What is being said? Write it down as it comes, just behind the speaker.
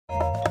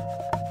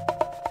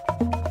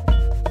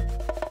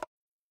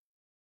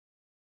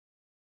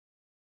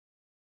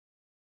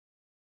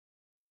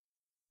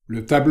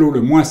Le tableau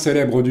le moins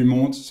célèbre du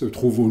monde se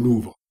trouve au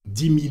Louvre.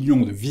 10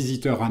 millions de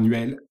visiteurs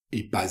annuels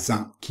et pas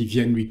un qui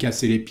vienne lui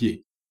casser les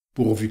pieds.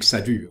 Pourvu que ça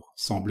dure,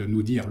 semble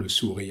nous dire le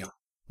sourire,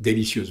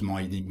 délicieusement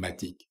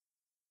énigmatique.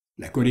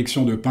 La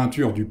collection de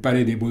peintures du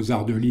Palais des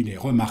Beaux-Arts de Lille est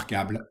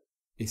remarquable,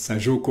 et sa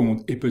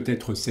Joconde est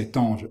peut-être cet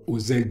ange aux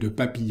ailes de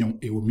papillon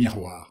et au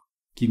miroir,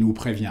 qui nous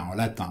prévient en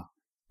latin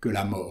que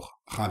la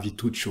mort ravit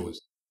toute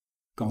chose.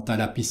 Quant à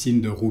la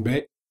piscine de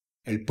Roubaix,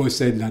 elle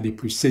possède l'un des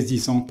plus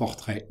saisissants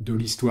portraits de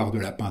l'histoire de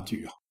la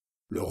peinture.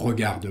 Le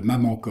regard de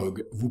Maman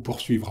Cog vous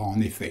poursuivra en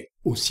effet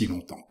aussi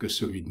longtemps que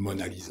celui de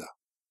Mona Lisa.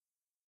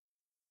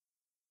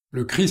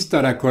 Le Christ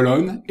à la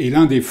colonne est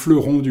l'un des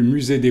fleurons du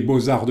Musée des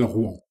Beaux-Arts de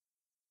Rouen.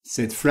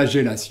 Cette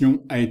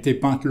flagellation a été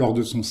peinte lors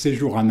de son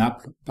séjour à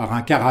Naples par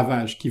un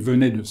Caravage qui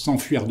venait de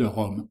s'enfuir de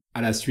Rome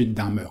à la suite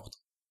d'un meurtre.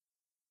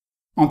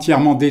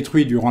 Entièrement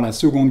détruit durant la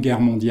Seconde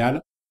Guerre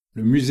mondiale,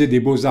 le Musée des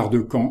Beaux-Arts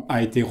de Caen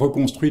a été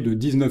reconstruit de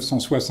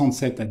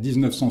 1967 à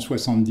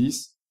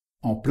 1970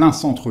 en plein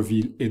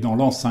centre-ville et dans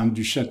l'enceinte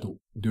du château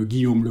de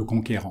Guillaume le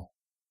Conquérant.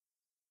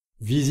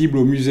 Visible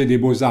au Musée des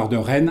Beaux-Arts de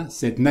Rennes,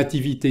 cette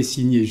nativité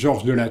signée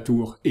Georges de la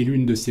Tour est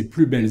l'une de ses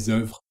plus belles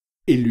œuvres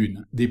et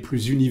l'une des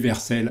plus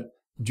universelles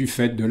du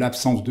fait de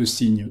l'absence de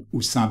signes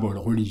ou symboles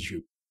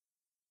religieux.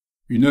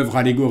 Une œuvre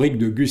allégorique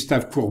de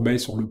Gustave Courbet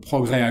sur le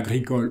progrès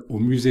agricole au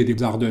Musée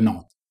des Arts de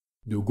Nantes.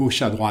 De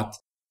gauche à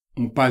droite,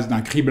 on passe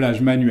d'un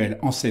criblage manuel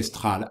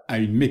ancestral à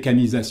une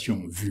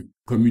mécanisation vue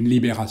comme une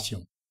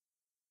libération.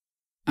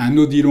 Un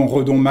odilon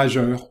redon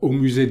majeur au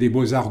Musée des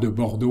Beaux-Arts de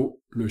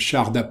Bordeaux, le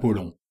char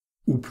d'Apollon,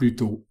 ou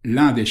plutôt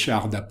l'un des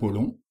chars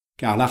d'Apollon,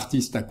 car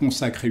l'artiste a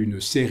consacré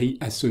une série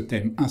à ce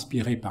thème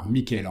inspiré par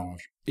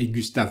Michel-Ange et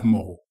Gustave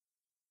Moreau.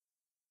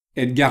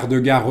 Edgar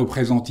Degas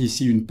représente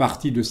ici une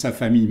partie de sa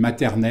famille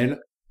maternelle,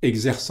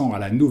 exerçant à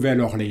la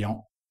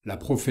Nouvelle-Orléans la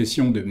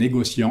profession de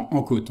négociant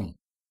en coton.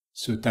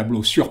 Ce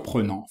tableau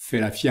surprenant fait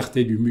la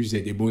fierté du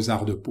Musée des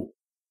Beaux-Arts de Pau.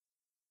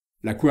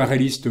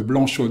 L'aquarelliste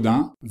Blanche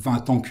Audin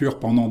vint en cure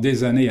pendant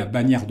des années à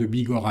Bagnères de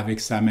Bigorre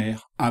avec sa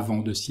mère avant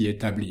de s'y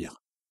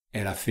établir.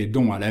 Elle a fait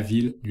don à la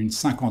ville d'une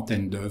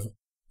 50aine d'œuvres,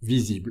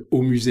 visibles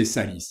au musée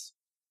Salis.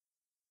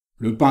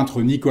 Le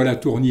peintre Nicolas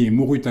Tournier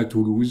mourut à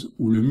Toulouse,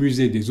 où le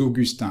musée des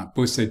Augustins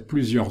possède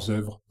plusieurs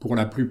œuvres, pour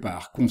la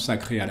plupart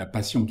consacrées à la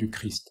Passion du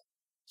Christ.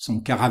 Son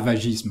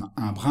caravagisme,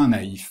 un brin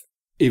naïf,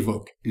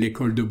 évoque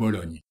l'école de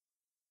Bologne.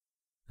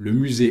 Le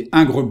musée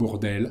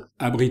Ingres-Bourdelle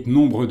abrite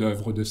nombre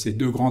d'œuvres de ces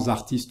deux grands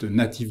artistes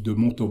natifs de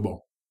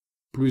Montauban.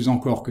 Plus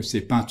encore que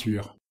ses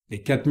peintures,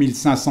 les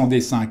 4500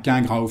 dessins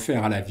qu'Ingres a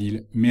offerts à la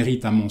ville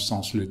méritent à mon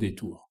sens le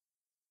détour.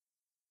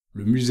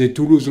 Le musée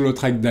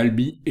Toulouse-Lautrec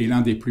d'Albi est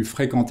l'un des plus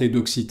fréquentés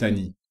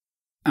d'Occitanie,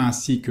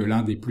 ainsi que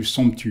l'un des plus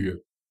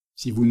somptueux.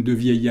 Si vous ne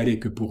deviez y aller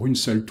que pour une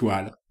seule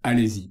toile,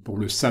 allez-y pour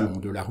le salon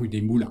de la rue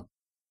des Moulins.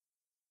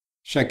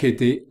 Chaque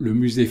été, le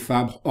musée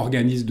Fabre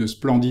organise de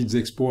splendides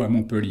expos à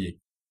Montpellier.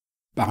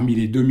 Parmi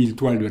les 2000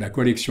 toiles de la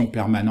collection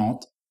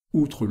permanente,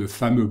 outre le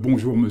fameux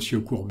Bonjour Monsieur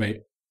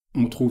Courbet,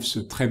 on trouve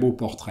ce très beau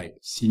portrait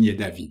signé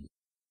David.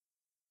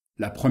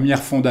 La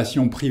première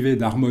fondation privée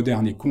d'art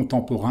moderne et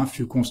contemporain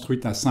fut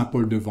construite à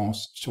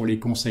Saint-Paul-de-Vence sur les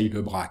conseils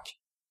de Braque.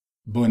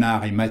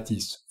 Bonnard et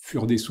Matisse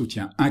furent des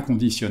soutiens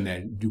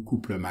inconditionnels du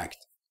couple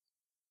Macte.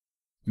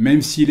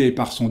 Même s'il est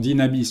par son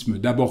dynamisme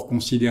d'abord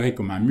considéré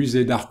comme un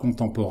musée d'art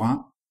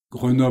contemporain,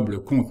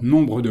 Grenoble compte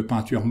nombre de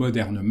peintures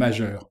modernes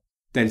majeures,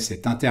 tel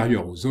cet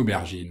intérieur aux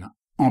aubergines,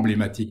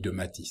 emblématique de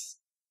Matisse.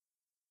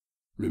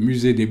 Le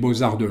musée des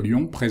Beaux-Arts de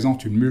Lyon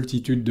présente une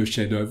multitude de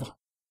chefs-d'œuvre,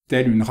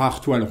 telle une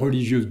rare toile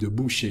religieuse de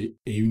Boucher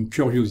et une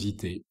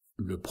curiosité,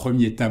 le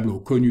premier tableau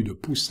connu de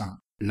Poussin,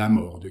 La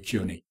mort de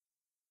Quionet.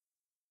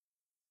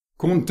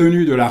 Compte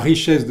tenu de la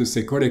richesse de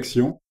ses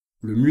collections,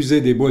 le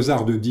musée des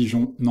Beaux-Arts de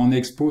Dijon n'en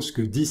expose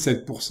que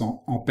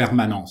 17% en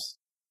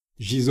permanence.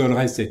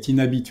 J'isolerai cet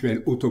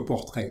inhabituel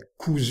autoportrait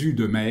cousu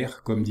de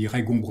mer, comme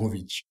dirait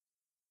Gombrowicz.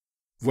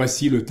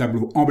 Voici le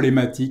tableau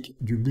emblématique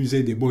du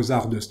Musée des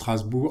Beaux-Arts de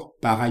Strasbourg,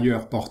 par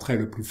ailleurs portrait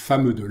le plus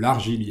fameux de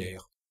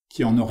l'Argilière,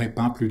 qui en aurait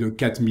peint plus de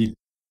 4000.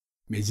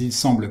 Mais il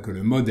semble que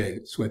le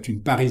modèle soit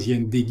une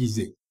Parisienne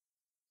déguisée.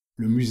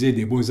 Le Musée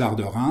des Beaux-Arts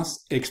de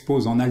Reims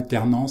expose en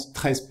alternance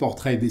 13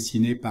 portraits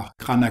dessinés par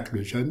Cranach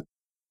le Jeune,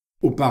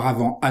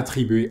 auparavant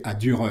attribués à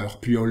Dürer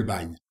puis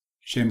Holbein.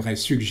 J'aimerais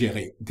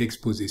suggérer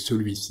d'exposer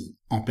celui-ci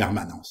en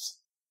permanence.